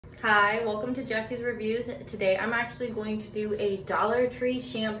Hi, welcome to Jackie's Reviews. Today I'm actually going to do a Dollar Tree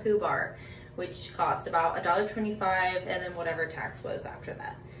shampoo bar, which cost about $1.25 and then whatever tax was after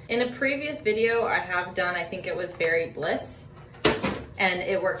that. In a previous video I have done, I think it was Berry Bliss, and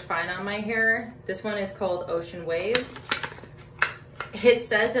it worked fine on my hair. This one is called Ocean Waves. It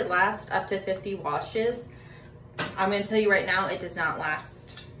says it lasts up to 50 washes. I'm going to tell you right now, it does not last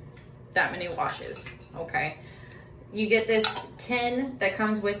that many washes, okay? You get this tin that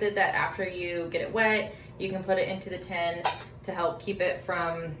comes with it that after you get it wet, you can put it into the tin to help keep it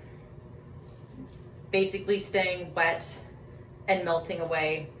from basically staying wet and melting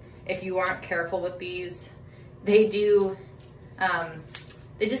away. If you aren't careful with these, they do,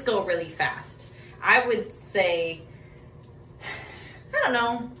 they just go really fast. I would say, I don't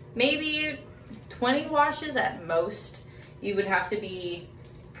know, maybe 20 washes at most. You would have to be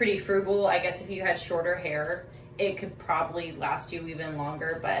pretty frugal. I guess if you had shorter hair, it could probably last you even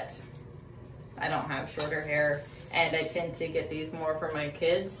longer, but I don't have shorter hair and I tend to get these more for my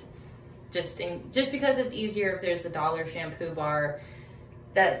kids just because it's easier if there's a dollar shampoo bar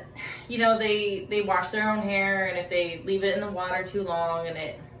that, you know, they wash their own hair, and if they leave it in the water too long and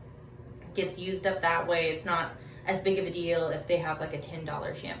it gets used up that way, it's not as big of a deal if they have like a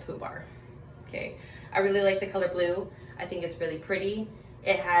 $10 shampoo bar. Okay, I really like the color blue. I think it's really pretty.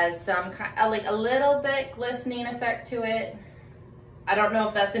 It has some kind of like a little bit glistening effect to it. I don't know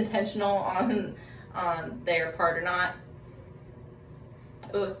if that's intentional on their part or not.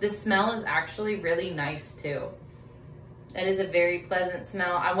 Oh, the smell is actually really nice too. It is a very pleasant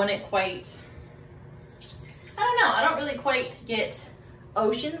smell. I wouldn't quite, I don't know, I don't really quite get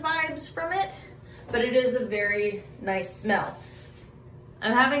ocean vibes from it, but it is a very nice smell.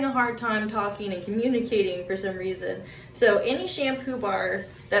 I'm having a hard time talking and communicating for some reason. So any shampoo bar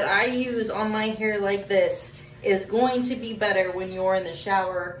that I use on my hair like this is going to be better when you're in the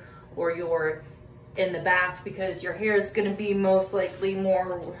shower or you're in the bath, because your hair is going to be most likely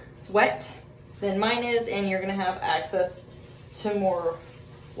more wet than mine is, and you're going to have access to more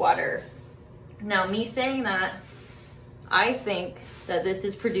water. Now, me saying that, I think that this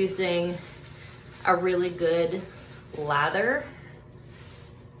is producing a really good lather.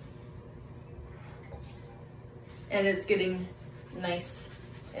 And it's getting nice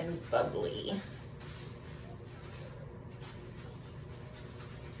and bubbly.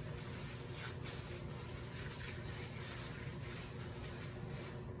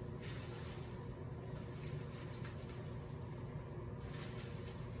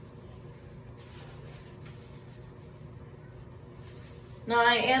 Now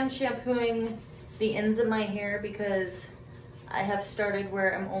I am shampooing the ends of my hair because I have started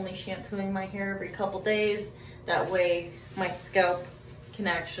where I'm only shampooing my hair every couple days. That way my scalp can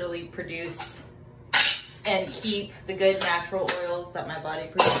actually produce and keep the good natural oils that my body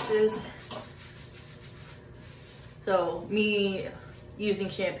produces. So me using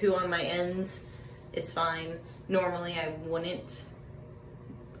shampoo on my ends is fine. Normally I wouldn't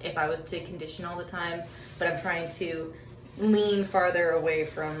if I was to condition all the time, but I'm trying to lean farther away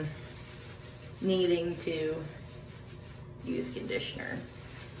from needing to use conditioner.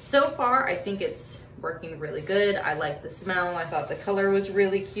 So far, I think it's working really good. I like the smell. I thought the color was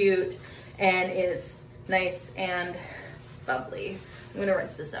really cute, and it's nice and bubbly. I'm gonna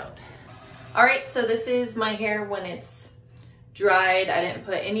rinse this out. All right, so this is my hair when it's dried. I didn't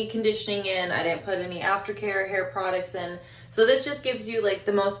put any conditioning in. I didn't put any aftercare hair products in. So this just gives you like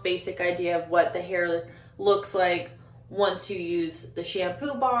the most basic idea of what the hair looks like once you use the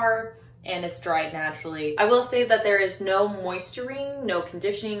shampoo bar and it's dried naturally. I will say that there is no moisturing, no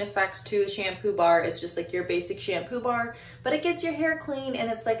conditioning effects to the shampoo bar. It's just like your basic shampoo bar, but it gets your hair clean,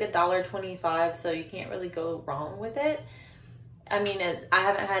 and it's like $1.25, so you can't really go wrong with it. I mean, I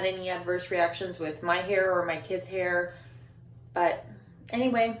haven't had any adverse reactions with my hair or my kids' hair, but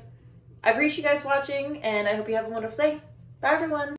anyway, I appreciate you guys watching, and I hope you have a wonderful day. Bye, everyone.